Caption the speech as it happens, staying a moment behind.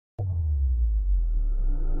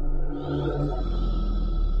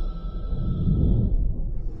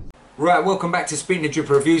Right, welcome back to Spitting the Dripper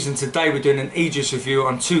Reviews, and today we're doing an Aegis review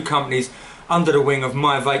on two companies under the wing of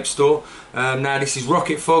my vape store. Now this is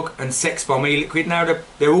Rocket Fog and Sexbomb e-liquid. Now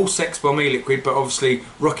they're all Sexbomb e-liquid, but obviously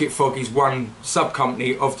Rocket Fog is one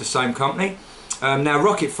sub-company of the same company. Now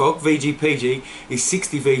Rocket Fog VG/PG is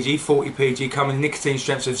 60 VG, 40 PG, coming in nicotine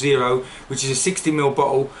strengths of 0, which is a 60ml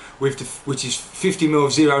bottle which is 50ml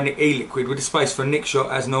of 0 e-liquid with a space for a nick shot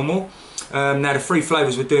as normal. Now the three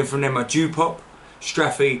flavours we're doing from them are DEWPOP,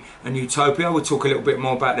 STRAFFY and UTHOPIA. We'll talk a little bit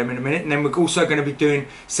more about them in a minute. And then we're also going to be doing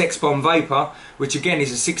Sexbomb Vapor, which again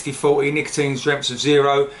is a 60-40, nicotine strengths of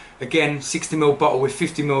 0. Again, 60ml bottle with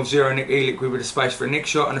 50ml of 0 e-liquid with a space for a nick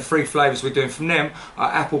shot. And the three flavours we're doing from them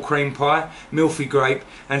are apple cream pie, MILFY grape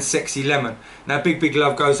and sexy lemon. Now big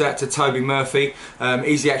love goes out to Toby Murphy.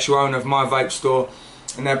 He's the actual owner of my vape store.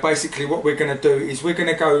 And now basically what we're going to do is we're going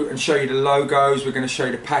to go and show you the logos, we're going to show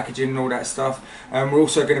you the packaging and all that stuff. And we're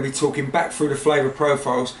also going to be talking back through the flavour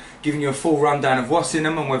profiles, giving you a full rundown of what's in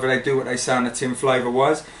them and whether they do what they say on the tin flavour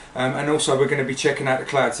wise. And also we're going to be checking out the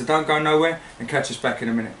cloud, so don't go nowhere and catch us back in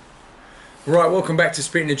a minute. Right, welcome back to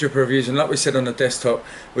Spitting the Dripper Reviews, and like we said on the desktop,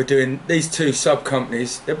 we're doing these two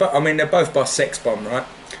sub-companies. They're both by Sexbomb, right?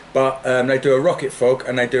 But they do a Rocket Fog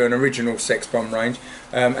and they do an original Sexbomb range,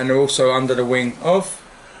 and they're also under the wing of...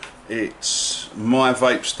 It's my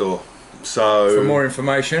vape store. So for more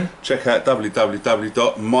information, check out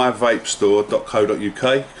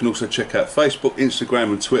www.myvapestore.co.uk. You can also check out Facebook,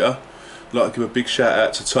 Instagram and Twitter. I'd like to give a big shout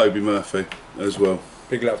out to Toby Murphy as well.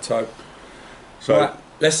 Big love, Tobe. So right,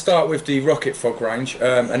 let's start with the Rocket Fog range,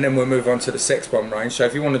 and then we'll move on to the Sexbomb range. So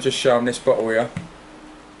if you want to just show them this bottle here.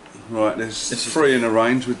 Right, there's three in the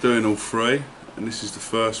range. We're doing all three, and this is the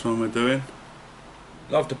first one we're doing.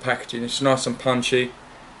 Love the packaging, it's nice and punchy.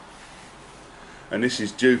 And this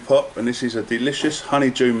is DEWPOP, and this is a delicious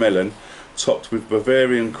honeydew melon topped with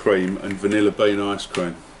Bavarian cream and vanilla bean ice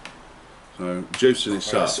cream. So juicing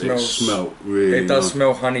this up, it smells really nice. It does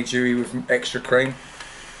smell honeydewy with extra cream.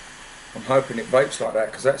 I'm hoping it vapes like that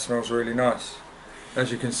because that smells really nice.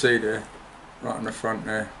 As you can see there, right on the front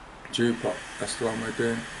there, DEWPOP, that's the one we're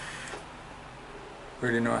doing.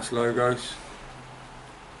 Really nice logos.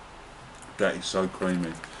 That is so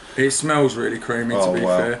creamy. It smells really creamy, to be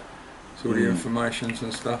fair. All the informations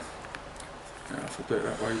and stuff. Yeah, if I do it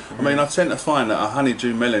that way. I mean, I tend to find that a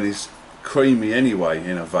honeydew melon is creamy anyway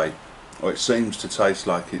in a vape, or it seems to taste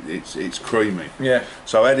like it's creamy. Yeah.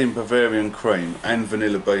 So adding Bavarian cream and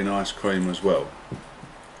vanilla bean ice cream as well.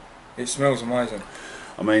 It smells amazing.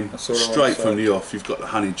 I mean, straight from the off, you've got the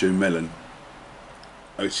honeydew melon.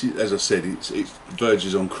 As I said, it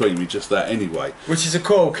verges on creamy, just that anyway. Which is a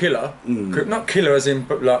coil killer. Not killer as in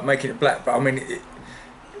like making it black, but I mean.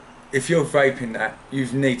 If you're vaping that, you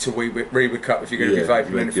need to re-wick up if you're going to be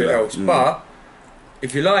vaping anything else. But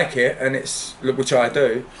if you like it, and it's, which I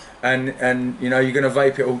do, and you know you're going to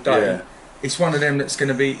vape it all day, it's one of them that's going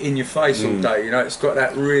to be in your face all day. You know, it's got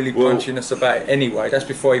that really punchiness about it anyway. That's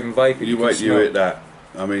before even vaping. You wait till you hit that.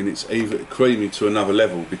 I mean, it's even creamy to another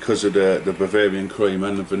level because of the Bavarian cream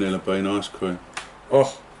and the vanilla bean ice cream.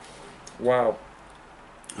 Oh, wow.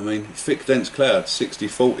 I mean, thick dense cloud,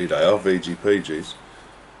 60-40 they are, VG/PGs.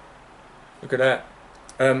 Look at that.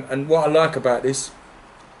 And what I like about this,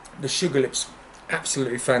 the sugar lips,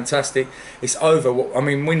 absolutely fantastic. It's over what, I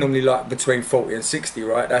mean, we normally like between 40 and 60,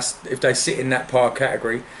 right? That's if they sit in that par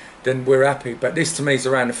category, then we're happy. But this to me is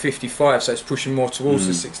around the 55, so it's pushing more towards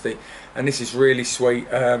the 60. And this is really sweet,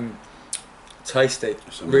 tasty,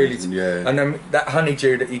 really. Yeah. And then that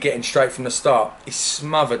honeydew that you're getting straight from the start is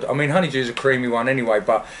smothered. I mean, honeydew is a creamy one anyway,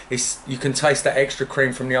 but you can taste that extra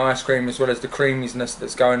cream from the ice cream as well as the creaminess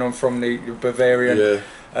that's going on from the Bavarian.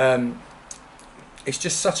 It's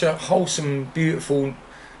just such a wholesome, beautiful,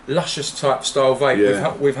 luscious type style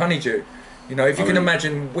vape with honeydew. You know, if you can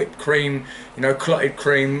imagine whipped cream, you know, clotted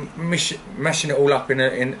cream, mashing it all up in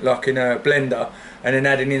a blender, and then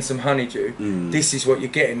adding in some honeydew. This is what you're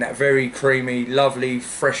getting, that very creamy, lovely,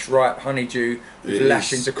 fresh, ripe honeydew with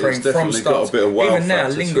lashings of cream from start. Got a bit of wow even now,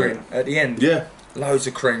 lingering at the end. Yeah. Loads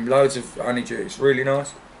of cream, loads of honeydew. It's really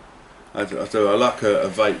nice. I do. I like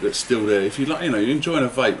a vape that's still there. If you like, you know, you're enjoying a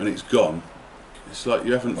vape and it's gone, it's like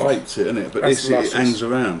you haven't vaped it, isn't it? But this, it hangs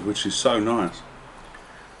around, which is so nice.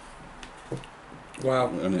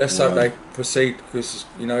 Wow. Let's hope they proceed, because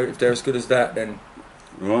you know, if they're as good as that, then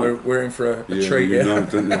we're in for a treat. You know,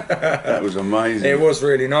 didn't you? That was amazing. It was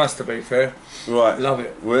really nice, to be fair. Right. Love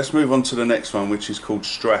it. Well, let's move on to the next one, which is called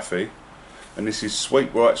STRAFFY. And this is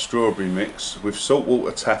sweet white strawberry mix with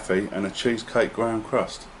saltwater taffy and a cheesecake graham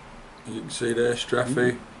crust. You can see there,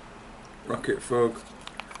 STRAFFY, Rocket Fog.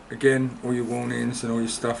 again, all your warnings and all your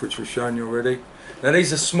stuff which we've shown you already. Now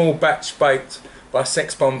these are small batch baked by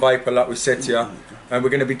Sexbomb Vapor, like we said to you, and we're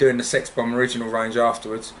going to be doing the Sexbomb original range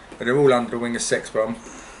afterwards, but they're all under the wing of Sexbomb,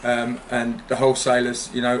 and the wholesalers,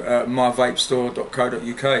 you know,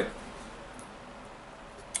 myvapestore.co.uk.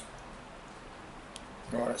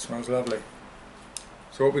 Right, that smells lovely.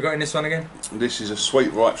 So what we got in this one again? This is a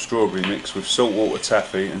sweet ripe strawberry mix with saltwater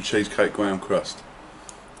taffy and cheesecake ground crust.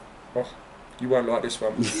 Oh, you won't like this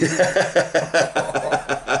one.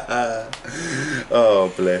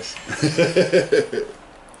 Oh, bless.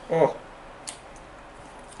 Oh,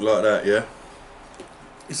 like that, yeah?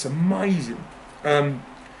 it's amazing.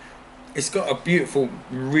 It's got a beautiful,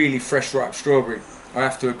 really fresh ripe strawberry, I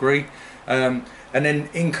have to agree. And then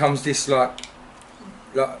in comes this like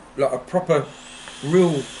a proper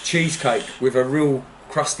real cheesecake with a real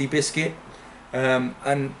crusty biscuit, and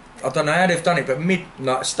I don't know how they've done it, but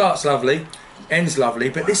like starts lovely, ends lovely,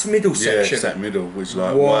 but this middle section, yeah, that middle was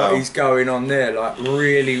like, what wow. is going on there? Like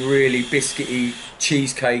really biscuity,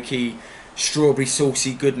 cheesecakey, strawberry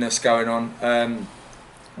saucy goodness going on.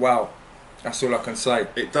 Wow, that's all I can say.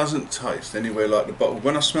 It doesn't taste anywhere like the bottle.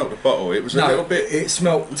 When I smelt the bottle, it was a little bit. It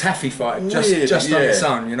smelt taffy-fied, Weird, just on its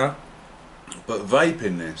own, you know. But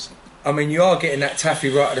vaping this. I mean, you are getting that taffy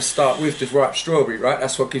right at the start with the ripe strawberry, right?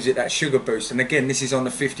 That's what gives it that sugar boost. And again, this is on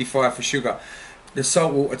the 55 for sugar. The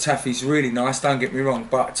saltwater taffy is really nice, don't get me wrong.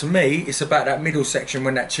 But to me, it's about that middle section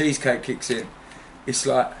when that cheesecake kicks in. It's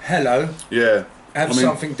like, hello, Yeah. have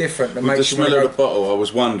something different that With the makes you smell want of the bottle, I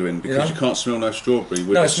was wondering, because you can't smell no strawberry with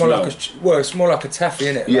no, the it's more smell. like it's more like a taffy,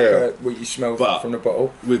 isn't it? Yeah. Like what you smell But from the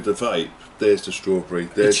bottle. with the vape, there's the strawberry.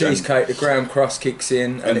 The There's cheesecake, the graham crust kicks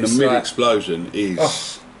in, and it's the mid like, explosion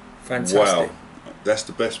is fantastic. wow. That's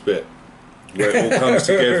the best bit, where it all comes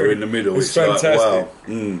together in the middle. It's like fantastic.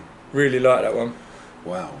 wow, Really like that one.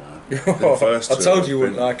 wow. The first I two told you you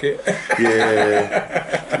have wouldn't been- like it.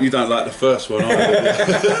 Yeah, you don't like the first one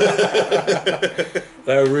either.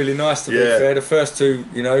 They were really nice to be Yeah. fair. The first two,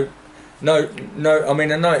 you know, no. I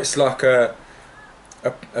mean, I know it's like a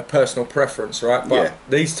personal preference, right? But Yeah.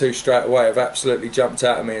 these two straight away have absolutely jumped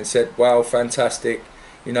out at me and said, "Wow, fantastic!"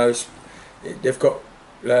 You know, they've got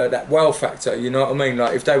that wow factor. You know what I mean?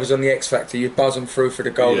 Like if they was on the X Factor, you'd buzz them through for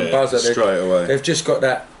the golden buzzer. straight away. They've just got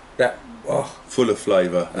that. Full of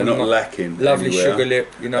flavour and not lacking. Lovely anywhere. sugar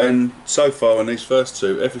lip, you know. And so far on these first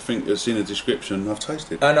two, everything that's in the description I've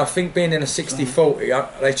tasted. And I think being in a 60-40,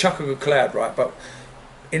 they chuck a good cloud, right? But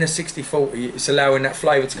in a 60-40, it's allowing that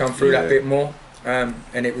flavour to come through that bit more, and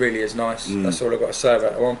it really is nice. That's all I've got to say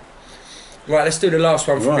about that one. Right, let's do the last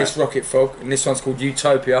one from this Rocket Fog, and this one's called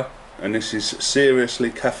UTHOPIA. And this is seriously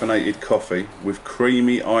caffeinated coffee with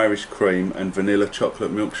creamy Irish cream and vanilla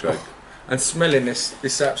chocolate milkshake. And smelling this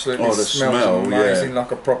absolutely the smells smell, amazing,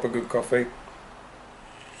 like a proper good coffee.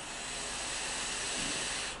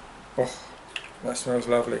 Oh, that smells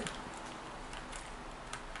lovely.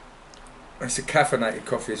 It's a caffeinated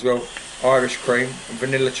coffee as well. Irish cream and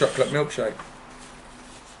vanilla chocolate milkshake.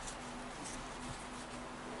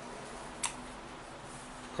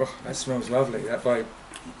 Oh, that smells lovely, that vibe.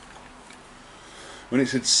 When it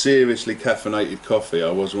said seriously caffeinated coffee,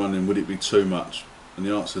 I was wondering, would it be too much? And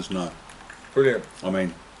the answer's no. Brilliant. I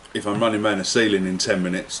mean, if I'm running round the ceiling in 10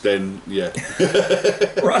 minutes, then yeah.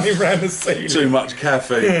 Running round the ceiling. Too much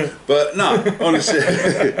caffeine. But no, honestly,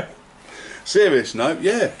 serious note,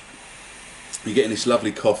 yeah. You're getting this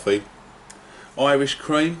lovely coffee, Irish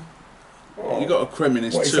cream. You got a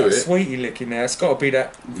creaminess What is to that it. sweetie licking there? It's got to be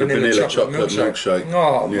that The vanilla chocolate milkshake.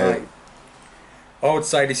 Oh, Yeah. mate. I would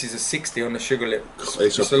say this is a 60 on the sugar lip.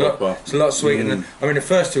 It's a proper. It's a lot sweeter than. I mean, the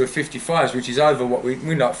first two are 55s, which is over what we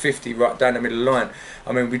like 50 right down the middle of the line.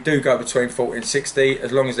 I mean, we do go between 40 and 60.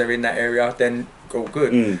 As long as they're in that area, then all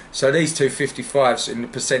good. So these two 55s in the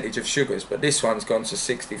percentage of sugars, but this one's gone to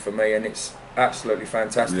 60 for me, and it's absolutely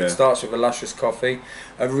fantastic. Yeah. It starts with a luscious coffee,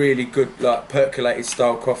 a really good like percolated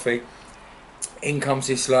style coffee. In comes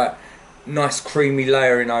this like nice creamy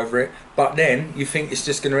layering over it, but then you think it's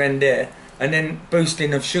just going to end there. And then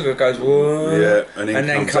boosting of sugar goes, whoa, Yeah, and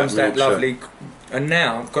then comes that milkshake. lovely, and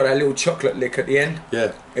now I've got that little chocolate lick at the end.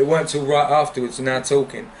 Yeah. It weren't till right afterwards, and now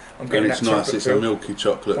talking, I'm getting And it's that nice, chocolate it's feel. a milky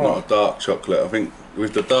chocolate, Oh. not a dark chocolate. I think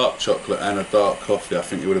with the dark chocolate and a dark coffee, I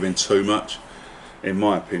think it would have been too much, in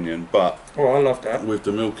my opinion. But Oh, I love that. with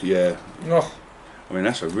the milky, yeah, Oh, I mean,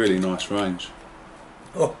 that's a really nice range.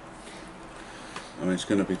 oh, I mean, it's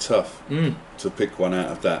going to be tough to pick one out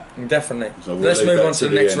of that. definitely. So we'll Let's leave move that on to to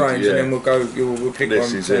the the next end, range, yeah. and then we'll go. We'll pick This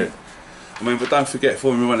one. is it. I mean, but don't forget,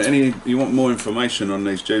 before we move on, you want more information on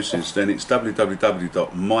these juices, then it's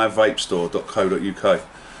www.myvapestore.co.uk.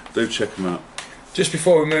 Do check them out. Just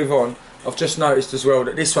before we move on, I've just noticed as well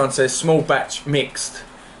that this one says small batch mixed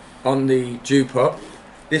on the DEWPOP.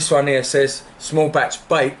 This one here says small batch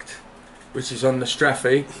baked, which is on the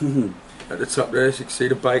STRAFFY at the top there, so you can see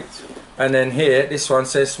the baked. And then here, this one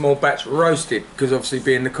says small batch roasted, because obviously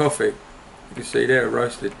being the coffee, you can see there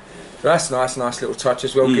roasted. So that's nice, nice little touch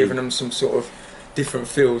as well, giving them some sort of different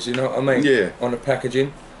feels, you know what I mean? Yeah. On the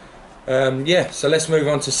packaging. Yeah, so let's move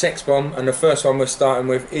on to Sexbomb, and the first one we're starting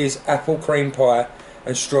with is apple cream pie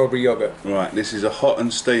and strawberry yoghurt. Right, this is a hot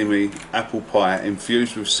and steamy apple pie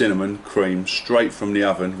infused with cinnamon cream straight from the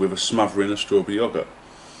oven with a smothering of strawberry yoghurt.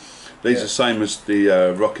 These are the same as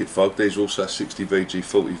the Rocket Fog. These are also 60 VG,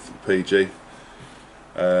 40 PG,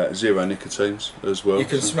 0 nicotines as well. You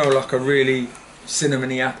can smell like a really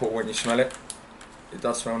cinnamony apple when you smell it. It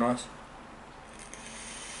does smell nice.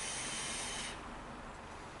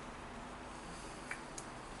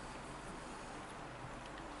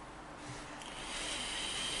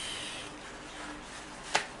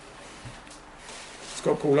 It's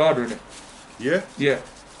got cool larder in it. Yeah? Yeah.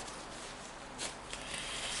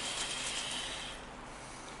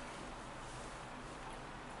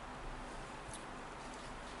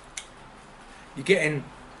 You're getting,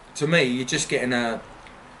 to me, you're just getting a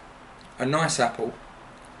nice apple,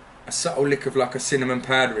 a subtle lick of like a cinnamon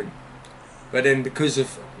powdering, but then because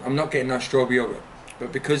of, I'm not getting no strawberry yoghurt,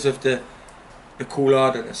 but because of the cool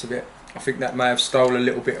arderness of it, I think that may have stole a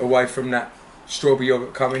little bit away from that strawberry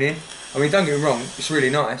yoghurt coming in. I mean, don't get me wrong, it's really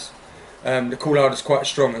nice. The cool arder's quite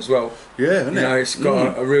strong as well. Yeah, isn't it? You know, it's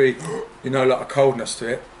got a really, you know, like a coldness to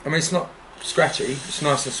it. I mean, it's not scratchy, it's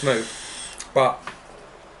nice and smooth, but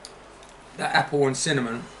that apple and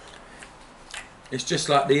cinnamon, it's just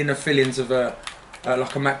like the inner fillings of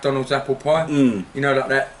like a McDonald's apple pie. You know, like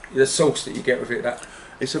that, the sauce that you get with it. That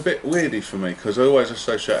it's a bit weirdy for me because I always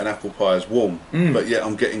associate an apple pie as warm, but yet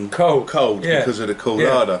I'm getting cold because of the cool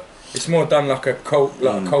larder. It's more done like a cold,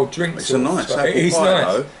 cold drink. It's a nice apple pie, it is nice.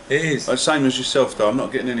 Though. It is. Same as yourself, though. I'm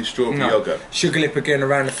not getting any strawberry yoghurt. Sugar lip again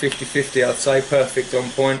around the 50-50, I'd say, perfect on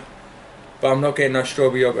point. But I'm not getting no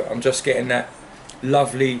strawberry yoghurt. I'm just getting that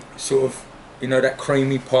lovely sort of, you know, that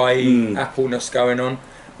creamy pie appleness going on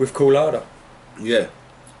with cool larder. Yeah,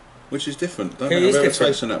 which is different. Don't think I've ever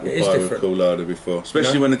tasted an apple pie with cool larder before,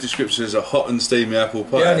 especially when the description is a hot and steamy apple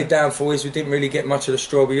pie. The only downfall is we didn't really get much of the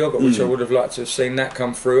strawberry yoghurt, which I would have liked to have seen that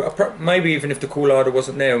come through. Maybe even if the cool larder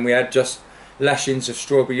wasn't there and we had just lashings of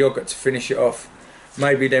strawberry yoghurt to finish it off,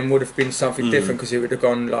 maybe then would have been something different, because it would have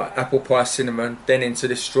gone like apple pie cinnamon, then into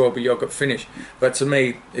this strawberry yoghurt finish. But to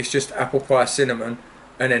me, it's just apple pie cinnamon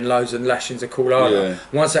and then loads and lashings of cool larder.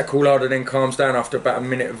 Once that cool larder then calms down after about a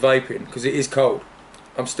minute of vaping, because it is cold,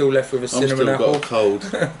 I'm still left with a cinnamon apple. I've still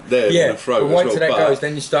got a cold there in the throat. But once that goes,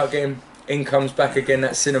 then you start getting, in comes back again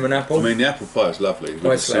that cinnamon apple. I mean, the apple pie is lovely with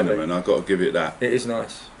the cinnamon, I've got to give it that. It is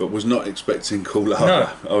nice. But was not expecting cool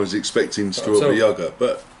larder. I was expecting strawberry yoghurt,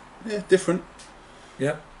 but yeah, different.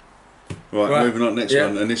 Yeah. Right, moving on, next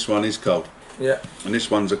one, and this one is cold. Yeah. And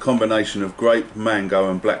this one's a combination of grape,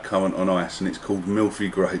 mango and blackcurrant on ice, and it's called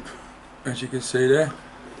MILFY grape. As you can see there.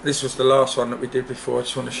 This was the last one that we did before. I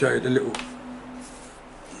just want to show you the little,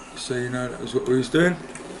 so you know that was what we was doing.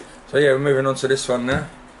 So yeah, we're moving on to this one now.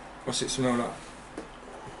 What's it smell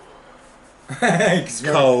like?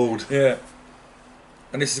 Cold. Yeah.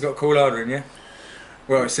 And this has got cool larder in, yeah?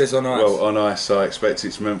 Well, it says on ice. Well, on ice, I expect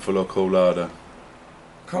it's menthol or cool larder.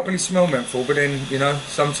 Can't really smell menthol, but then, you know,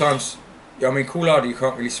 sometimes, I mean, cool larder you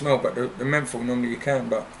can't really smell, but the menthol normally you can,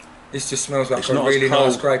 but this just smells like a really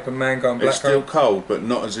nice grape and mango and blackcurrant. It's still cold, but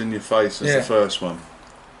not as in your face as the first one.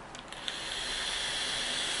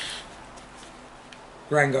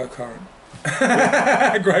 Rango currant.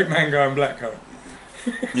 Grape, mango and blackcurrant.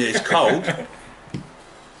 Yeah, it's cold.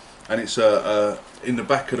 And it's in the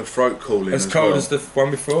back of the throat cooling as cold as the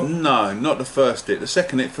one before? No, not the first hit. The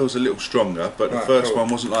second hit feels a little stronger, but the first one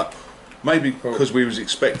wasn't like... Maybe because we was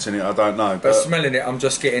expecting it, I don't know. But smelling it, I'm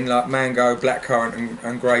just getting like mango, blackcurrant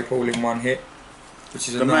and grape all in one hit. Which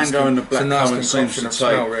is the mango and the blackcurrant seems to take...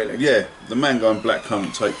 Smell, really. Yeah, the mango and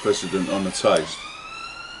blackcurrant take precedent on the taste.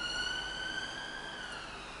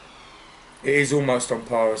 It is almost on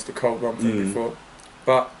par as the cold one from before.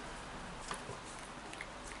 But...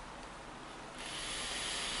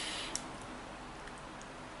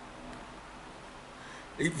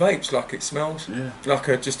 it vapes like it smells,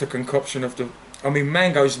 like just a concoction of the. I mean,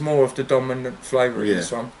 mango's more of the dominant flavour in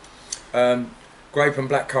this one. Grape and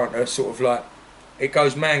blackcurrant are sort of like, it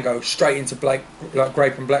goes mango straight into like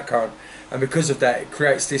grape and blackcurrant, and because of that, it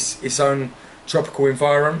creates this its own tropical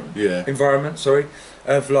environment. Sorry,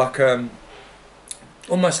 of like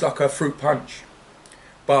almost like a fruit punch,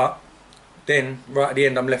 but then right at the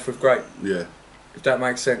end, I'm left with grape. Yeah. if that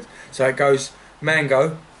makes sense. So it goes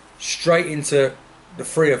mango straight into the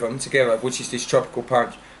three of them together, which is this tropical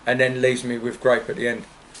punch, and then leaves me with grape at the end.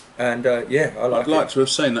 And yeah, I like it. I'd like to have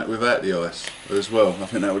seen that without the ice as well. I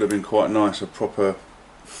think that would have been quite nice, a proper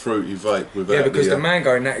fruity vape without. Yeah, because the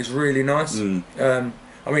mango in that is really nice.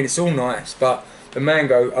 I mean, it's all nice, but the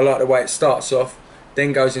mango, I like the way it starts off,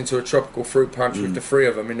 then goes into a tropical fruit punch with the three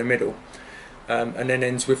of them in the middle, and then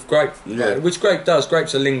ends with grape. Yeah. Which grape does.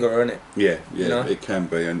 Grape's a lingerer, isn't it? Yeah, yeah, You know? it can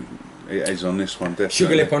be, and it is on this one definitely.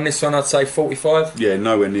 Sugar lip on this one, I'd say 45. Yeah,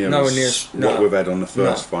 nowhere near No. what we've had on the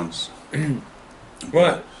first ones.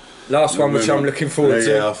 Right, last one, which I'm looking forward to.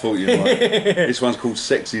 Yeah, I thought you might. This one's called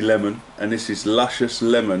Sexy Lemon, and this is luscious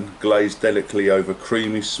lemon glazed delicately over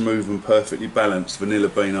creamy, smooth and perfectly balanced vanilla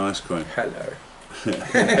bean ice cream. Hello.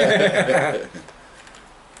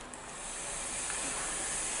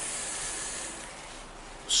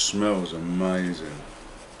 Smells amazing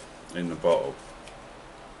in the bottle.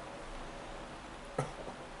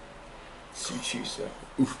 Suits you, sir.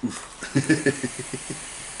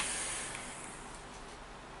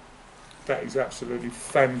 That is absolutely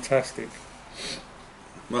fantastic.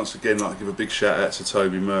 Once again, I'd like to give a big shout out to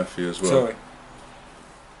Toby Murphy as well. Sorry.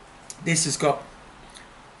 This has got,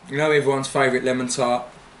 you know, everyone's favourite lemon tart.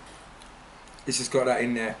 This has got that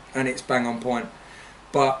in there, and it's bang on point.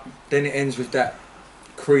 But then it ends with that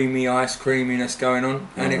creamy ice creaminess going on,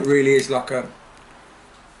 and it really is like a,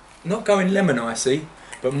 not going lemon icy,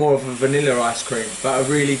 but more of a vanilla ice cream, but a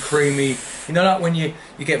really creamy, you know, like when you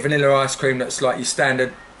get vanilla ice cream that's like your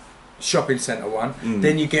standard shopping centre one,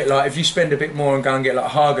 then you get like, if you spend a bit more and go and get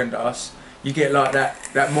like Haagen-Dazs, you get like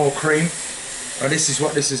that more cream. And this is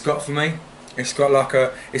what this has got for me. It's got like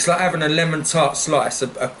a, it's like having a lemon tart slice,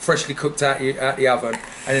 a freshly cooked out the oven,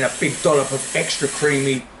 and then a big dollop of extra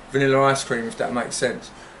creamy vanilla ice cream, if that makes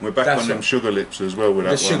sense. We're back on them sugar lips as well with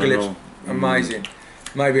that one. The sugar lips, amazing.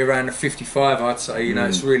 Maybe around the 55, I'd say. You know,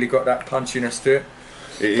 it's really got that punchiness to it.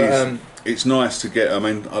 It is. It's nice to get. I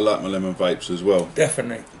mean, I like my lemon vapes as well.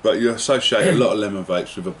 Definitely. But you associate a lot of lemon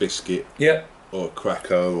vapes with a biscuit. Yeah. Or a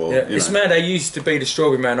cracker, or yeah. It's mad. I used to be the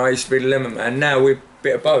strawberry man. I used to be the lemon man. Now we're a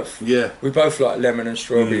bit of both. Yeah. We both like lemon and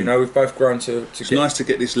strawberry. You know, we've both grown to. It's nice to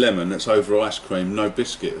get this lemon that's over ice cream, no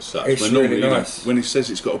biscuit as such. It's really nice. You know, when he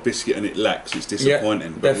says it's got a biscuit and it lacks, it's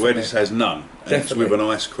disappointing. But where this has none, and it's with an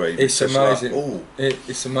ice cream, it's amazing. Like, oh.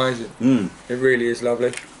 It's amazing. It really is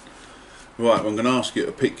lovely. Right, I'm going to ask you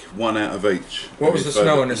to pick one out of each. What was the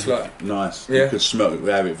smell on this like? Nice. Yeah. You could smell it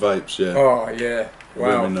how it vapes, yeah. Oh, yeah.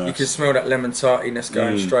 Wow. Really nice. You can smell that lemon tartiness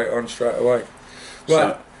going straight on, straight away. Right.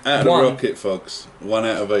 So, out of the rocket fogs, one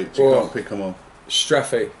out of each. You can't pick them all.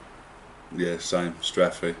 STRAFFY. Yeah, same.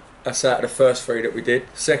 STRAFFY. That's out of the first three that we did.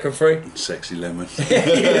 Second three? Sexy Lemon.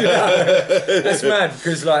 That's mad,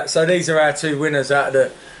 because like, so these are our two winners out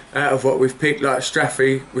of what we've picked, like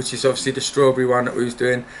STRAFFY, which is obviously the strawberry one that we was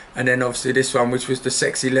doing, and then obviously this one, which was the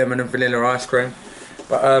sexy lemon and vanilla ice cream.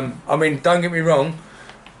 But I mean, don't get me wrong.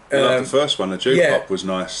 Like the first one, the DEWPOP was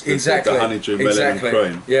nice. Exactly. The honeydew melon and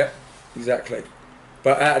cream. Yeah, exactly.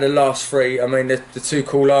 But out of the last three, I mean, the two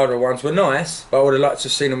Coolada ones were nice, but I would have liked to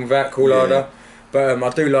have seen them without Coolada. Yeah. But I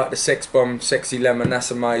do like the Sexbomb Sexy Lemon,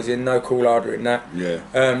 that's amazing, no Coolada in that. Yeah.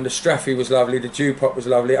 The STRAFFY was lovely, the DEWPOP was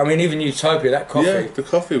lovely. I mean, even UTHOPIA, that coffee. Yeah, the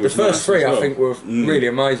coffee was the first nice three, as well. I think, were really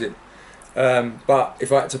amazing. But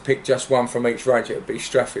if I had to pick just one from each range, it would be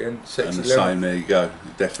STRAFFY and Sexy And the Lemon. same, there you go,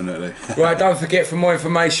 definitely. Right, don't forget, for more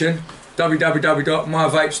information,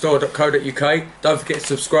 www.myvapestore.co.uk. Don't forget to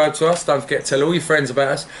subscribe to us. Don't forget to tell all your friends about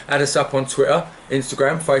us. Add us up on Twitter,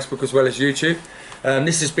 Instagram, Facebook, as well as YouTube.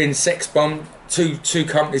 This has been Sexbomb, two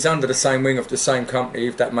companies under the same wing of the same company,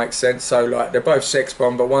 if that makes sense. So like, they're both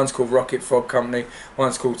Sexbomb, but one's called Rocket Fog Company,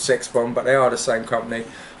 one's called Sexbomb, but they are the same company.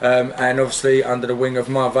 And obviously under the wing of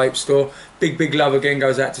My Vape Store. Big love again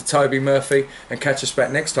goes out to Toby Murphy, and catch us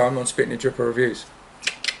back next time on Spitting the Dripper Reviews.